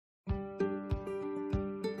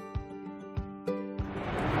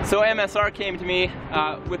So MSR came to me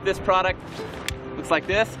with this product. Looks like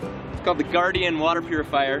this. It's called the Guardian Water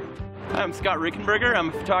Purifier. I'm Scott Rickenberger. I'm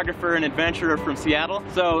a photographer and adventurer from Seattle.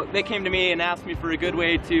 So they came to me and asked me for a good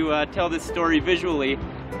way to tell this story visually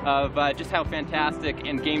of just how fantastic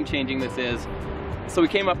and game-changing this is. So we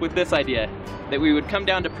came up with this idea, that we would come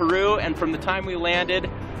down to Peru, and from the time we landed,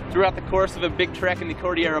 throughout the course of a big trek in the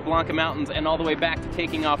Cordillera Blanca Mountains and all the way back to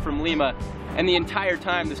taking off from Lima, and the entire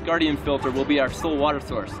time this Guardian filter will be our sole water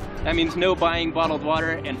source. That means no buying bottled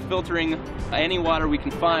water and filtering any water we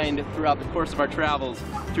can find throughout the course of our travels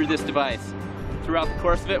through this device. Throughout the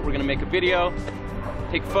course of it, we're going to make a video,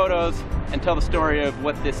 take photos, and tell the story of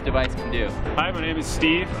what this device can do. Hi, my name is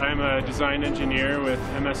Steve. I'm a design engineer with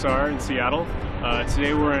MSR in Seattle.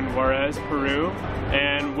 Today we're in Juarez, Peru,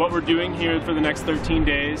 and what we're doing here for the next 13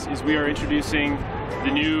 days is we are introducing the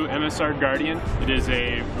new MSR Guardian. It is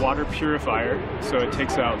a water purifier, so it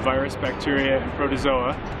takes out virus, bacteria, and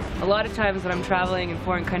protozoa. A lot of times when I'm traveling in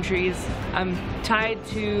foreign countries, I'm tied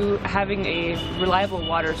to having a reliable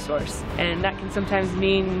water source, and that can sometimes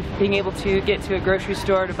mean being able to get to a grocery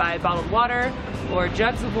store to buy bottled water or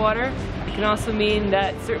jugs of water. It can also mean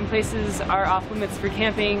that certain places are off limits for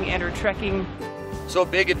camping and or trekking. So a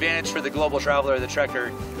big advantage for the global traveler or the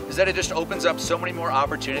trekker is that it just opens up so many more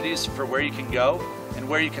opportunities for where you can go and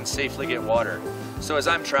where you can safely get water. So as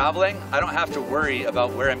I'm traveling, I don't have to worry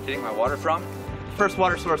about where I'm getting my water from. The first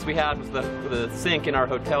water source we had was the sink in our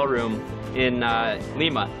hotel room in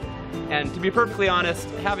Lima. And to be perfectly honest,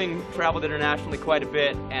 having traveled internationally quite a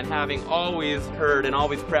bit and having always heard and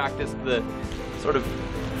always practiced the sort of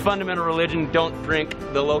fundamental religion, don't drink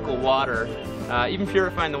the local water, even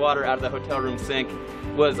purifying the water out of the hotel room sink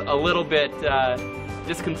was a little bit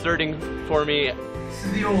disconcerting for me. This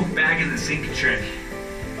is the old bag in the sink trick.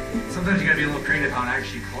 Sometimes you gotta be a little creative how to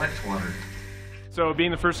actually collect water. So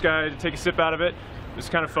being the first guy to take a sip out of it, it was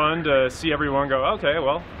kind of fun to see everyone go, okay,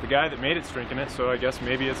 well, the guy that made it's drinking it, so I guess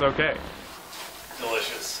maybe it's okay.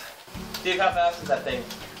 Delicious. Steve, how fast is that thing?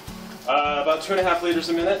 About 2.5 liters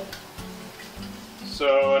a minute.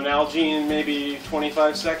 So an Nalgene maybe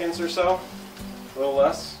 25 seconds or so, a little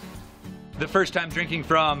less. The first time drinking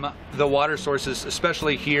from the water sources,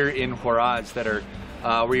 especially here in Juarez, that are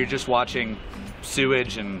where you're just watching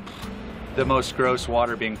sewage and the most gross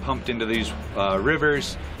water being pumped into these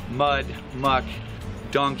rivers, mud, muck,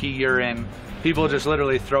 donkey urine, people just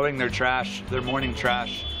literally throwing their trash, their morning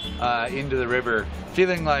trash, into the river,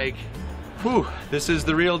 feeling like, whew, this is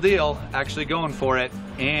the real deal, actually going for it,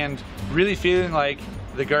 and really feeling like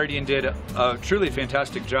the Guardian did a truly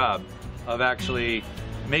fantastic job of actually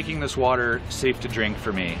making this water safe to drink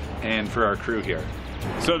for me and for our crew here.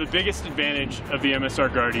 So the biggest advantage of the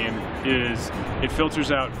MSR Guardian is it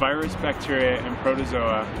filters out virus, bacteria, and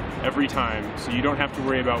protozoa every time, so you don't have to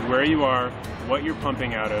worry about where you are, what you're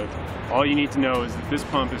pumping out of. All you need to know is that this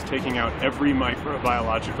pump is taking out every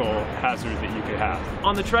microbiological hazard that you could have.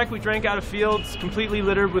 On the trek, we drank out of fields completely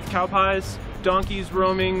littered with cow pies, donkeys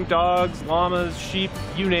roaming, dogs, llamas, sheep,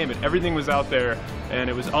 you name it. Everything was out there, and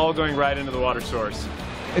it was all going right into the water source.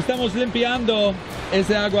 Estamos limpiando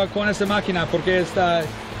ese agua con esa máquina porque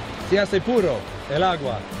se hace puro el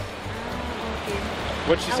agua.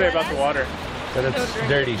 What did she say about the water? That it's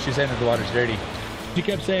dirty. She's saying that the water's dirty. She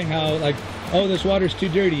kept saying how, like, oh, this water's too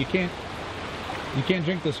dirty. You can't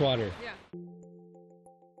drink this water. Yeah.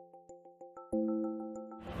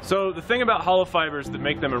 So the thing about hollow fibers that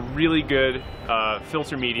make them a really good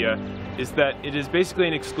filter media is that it is basically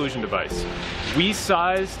an exclusion device. We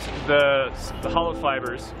sized the hollow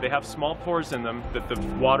fibers. They have small pores in them that the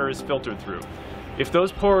water is filtered through. If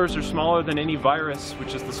those pores are smaller than any virus,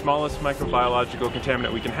 which is the smallest microbiological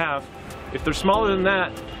contaminant we can have, if they're smaller than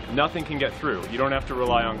that, nothing can get through. You don't have to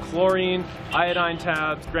rely on chlorine, iodine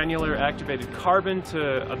tabs, granular activated carbon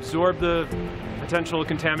to absorb the potential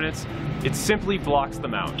contaminants. It simply blocks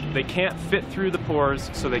them out. They can't fit through the pores,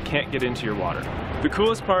 so they can't get into your water. The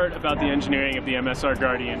coolest part about the engineering of the MSR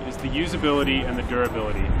Guardian is the usability and the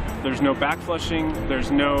durability. There's no backflushing,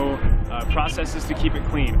 there's no processes to keep it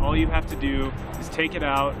clean. All you have to do is take it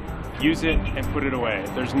out, use it, and put it away.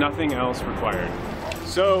 There's nothing else required.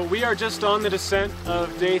 So we are just on the descent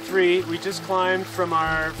of day 3. We just climbed from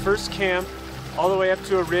our first camp all the way up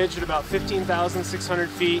to a ridge at about 15,600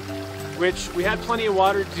 feet, which we had plenty of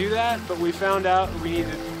water to do that, but we found out we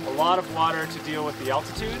needed a lot of water to deal with the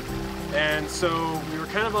altitude. And so we were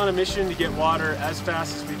kind of on a mission to get water as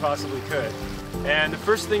fast as we possibly could. And the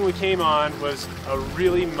first thing we came on was a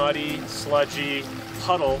really muddy, sludgy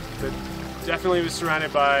puddle that definitely was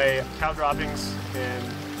surrounded by cow droppings and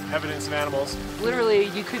evidence of animals. Literally,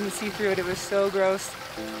 you couldn't see through it. It was so gross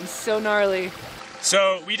and so gnarly.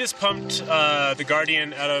 So we just pumped the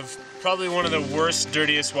Guardian out of probably one of the worst,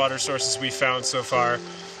 dirtiest water sources we've found so far.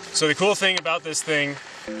 So the cool thing about this thing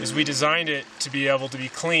is we designed it to be able to be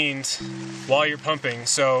cleaned while you're pumping.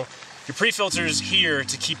 So your pre-filter is here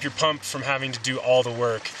to keep your pump from having to do all the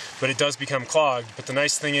work, but it does become clogged. But the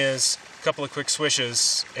nice thing is, a couple of quick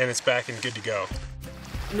swishes and it's back and good to go.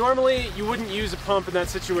 Normally you wouldn't use a pump in that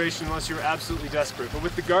situation unless you were absolutely desperate, but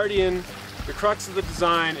with the Guardian, the crux of the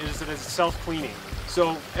design is that it's self-cleaning.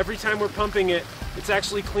 So every time we're pumping it, it's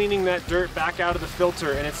actually cleaning that dirt back out of the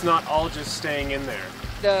filter and it's not all just staying in there.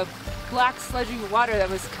 The black sludgy water that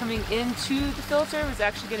was coming into the filter was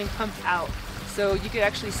actually getting pumped out. So you could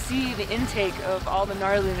actually see the intake of all the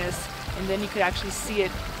gnarliness, and then you could actually see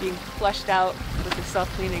it being flushed out with the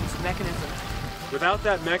self-cleaning mechanism. Without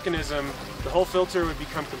that mechanism, the whole filter would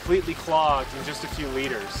become completely clogged in just a few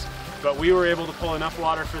liters. But we were able to pull enough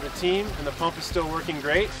water for the team, and the pump is still working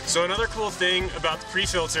great. So another cool thing about the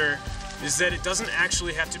pre-filter is that it doesn't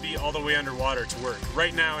actually have to be all the way underwater to work.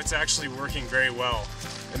 Right now it's actually working very well.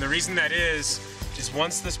 And the reason that is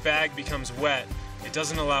once this bag becomes wet, it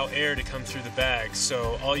doesn't allow air to come through the bag.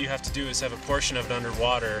 So all you have to do is have a portion of it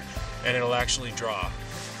underwater and it'll actually draw.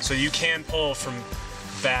 So you can pull from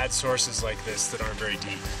bad sources like this that aren't very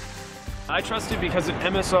deep. I trust it because at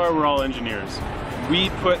MSR we're all engineers.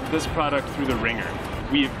 We put this product through the ringer.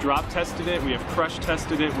 We have drop tested it, we have crush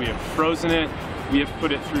tested it, we have frozen it, we have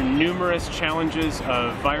put it through numerous challenges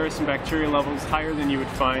of virus and bacteria levels higher than you would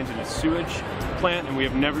find in a sewage plant, and we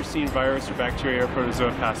have never seen virus or bacteria or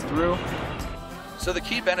protozoa pass through. So the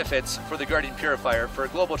key benefits for the Guardian Purifier for a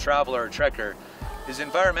global traveler or trekker is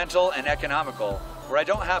environmental and economical, where I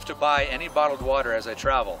don't have to buy any bottled water as I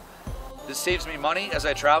travel. This saves me money as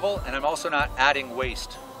I travel, and I'm also not adding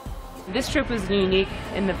waste. This trip was unique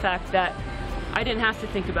in the fact that I didn't have to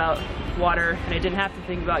think about water and I didn't have to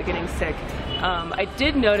think about getting sick. I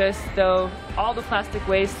did notice, though, all the plastic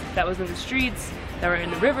waste that was in the streets, that were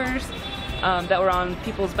in the rivers, that were on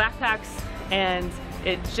people's backpacks, and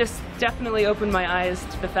it just definitely opened my eyes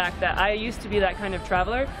to the fact that I used to be that kind of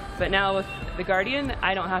traveler, but now with the Guardian,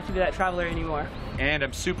 I don't have to be that traveler anymore. And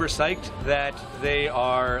I'm super psyched that they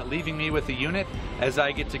are leaving me with the unit as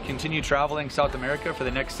I get to continue traveling South America for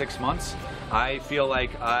the next 6 months. I feel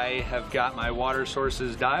like I have got my water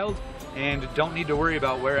sources dialed and don't need to worry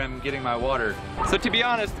about where I'm getting my water. So to be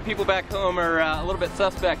honest, the people back home are a little bit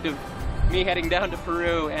suspect of me heading down to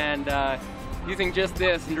Peru and using just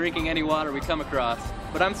this and drinking any water we come across.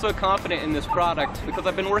 But I'm so confident in this product because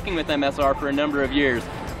I've been working with MSR for a number of years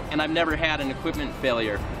and I've never had an equipment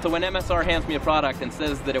failure. So when MSR hands me a product and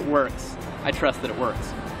says that it works, I trust that it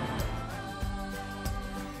works.